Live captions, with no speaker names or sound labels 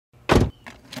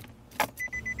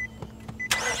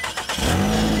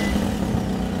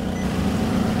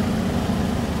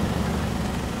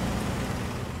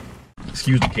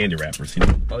excuse the candy wrappers. You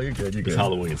know? Oh, you're good. You're good. It's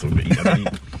Halloween, so I've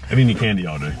been eating candy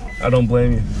all day. I don't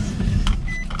blame you.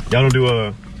 Y'all don't do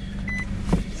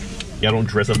y'all don't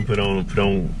dress up and put on.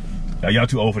 Y'all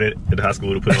too old for that at the high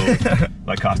school to put on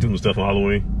like costumes and stuff on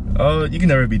Halloween? You can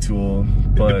never be too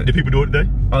old. But did people do it today?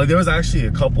 There was actually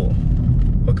a couple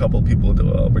people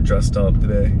that were dressed up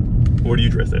today. What do you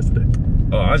dress as today?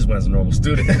 Oh, I just went as a normal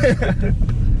student.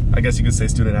 I guess you could say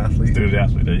student athlete. Student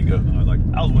athlete, there you go.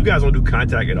 You guys don't do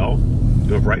contact at all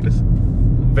during practice?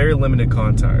 Very limited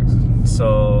contact.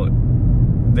 So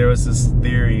there was this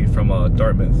theory from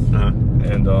Dartmouth,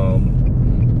 and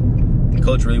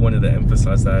coach really wanted to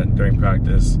emphasize that during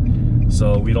practice.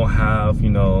 So we don't have, you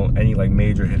know, any like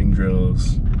major hitting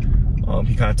drills.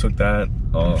 He kind of took that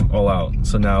all out.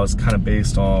 So now it's kind of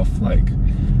based off like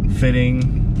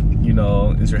fitting, you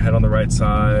know, is your head on the right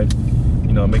side,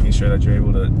 you know, making sure that you're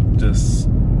able to just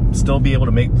still be able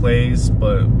to make plays,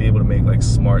 but be able to make like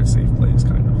smart, safe plays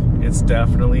kind of. It's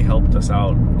definitely helped us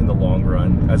out in the long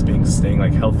run as staying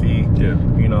like healthy. Yeah.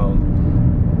 You know,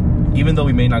 even though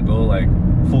we may not go like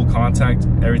full contact,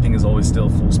 everything is always still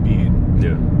full speed.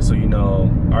 Yeah. So, you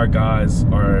know, our guys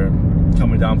are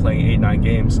coming down playing 8-9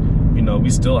 games. You know, we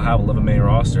still have 11-man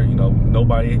roster. You know,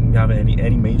 nobody having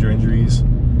any major injuries.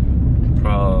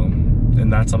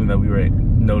 And that's something that we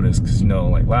noticed because, you know,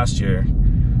 like last year,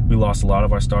 we lost a lot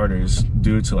of our starters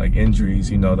due to like injuries,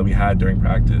 you know, that we had during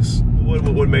practice.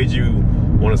 What made you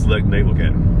want to select Naval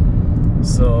Academy?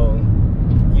 So,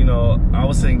 you know, I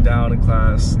was sitting down in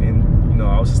class and, you know,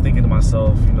 I was just thinking to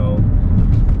myself, you know,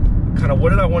 kind of what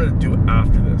did I want to do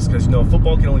after this? Because, you know,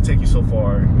 football can only take you so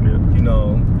far. Yeah. You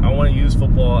know, I want to use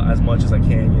football as much as I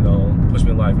can, you know, push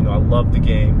me in life. You know, I love the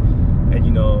game. And,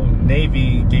 you know,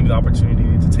 Navy gave me the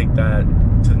opportunity to take that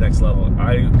to the next level.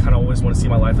 I kind of always want to see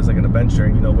my life as like an adventure.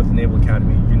 And, you know, with the Naval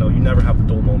Academy, you know, you never have a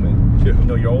dull moment. Yeah. You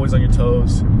know, you're always on your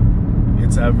toes.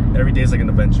 It's every day is like an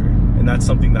adventure. And that's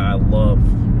something that I love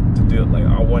to do. Like,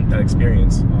 I want that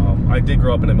experience. I did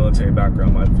grow up in a military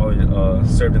background. My father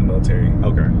served in the military.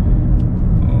 Okay.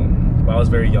 But I was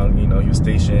very young, you know, he was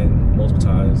stationed multiple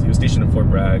times. He was stationed in Fort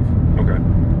Bragg. Okay.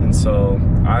 And so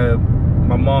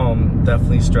my mom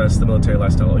definitely stressed the military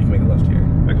lifestyle. You can make it left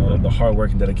here. The hard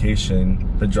work and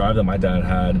dedication, the drive that my dad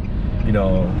had, you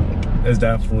know, has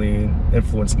definitely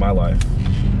influenced my life.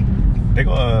 They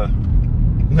go,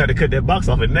 you had to cut that box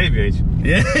off at Navy, ain't you?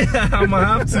 Yeah, I'm gonna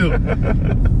have to.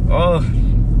 Oh,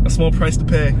 a small price to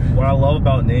pay. What I love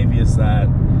about Navy is that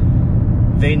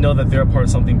they know that they're a part of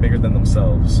something bigger than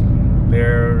themselves.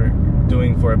 They're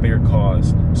doing for a bigger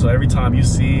cause. So every time you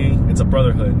see, it's a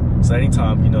brotherhood. So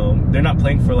anytime, you know, they're not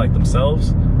playing for like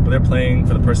themselves, but they're playing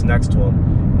for the person next to them.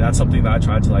 And that's something that I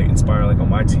try to like inspire like on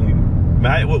my team.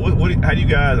 How do you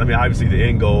guys, I mean, obviously the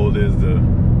end goal is to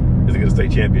get a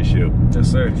state championship.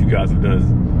 Yes, sir. You guys have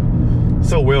done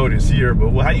so well this year, but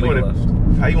how you want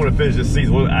to finish this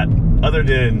season? Other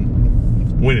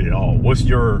than winning it all, what's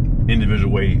your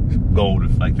individual goal to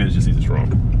like finish the season strong?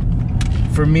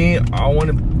 For me, I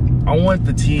want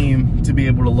the team to be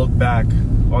able to look back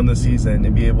on the season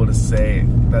and be able to say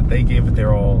that they gave it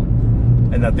their all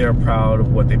and that they're proud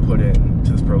of what they put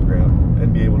into this program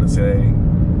and be able to say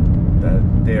that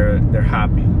they're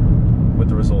happy with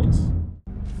the results.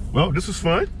 Well, this was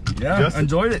fun. Yeah, Justin, I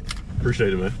enjoyed it.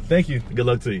 Appreciate it, man. Thank you. Good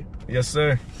luck to you. Yes,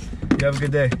 sir. You have a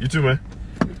good day. You too, man.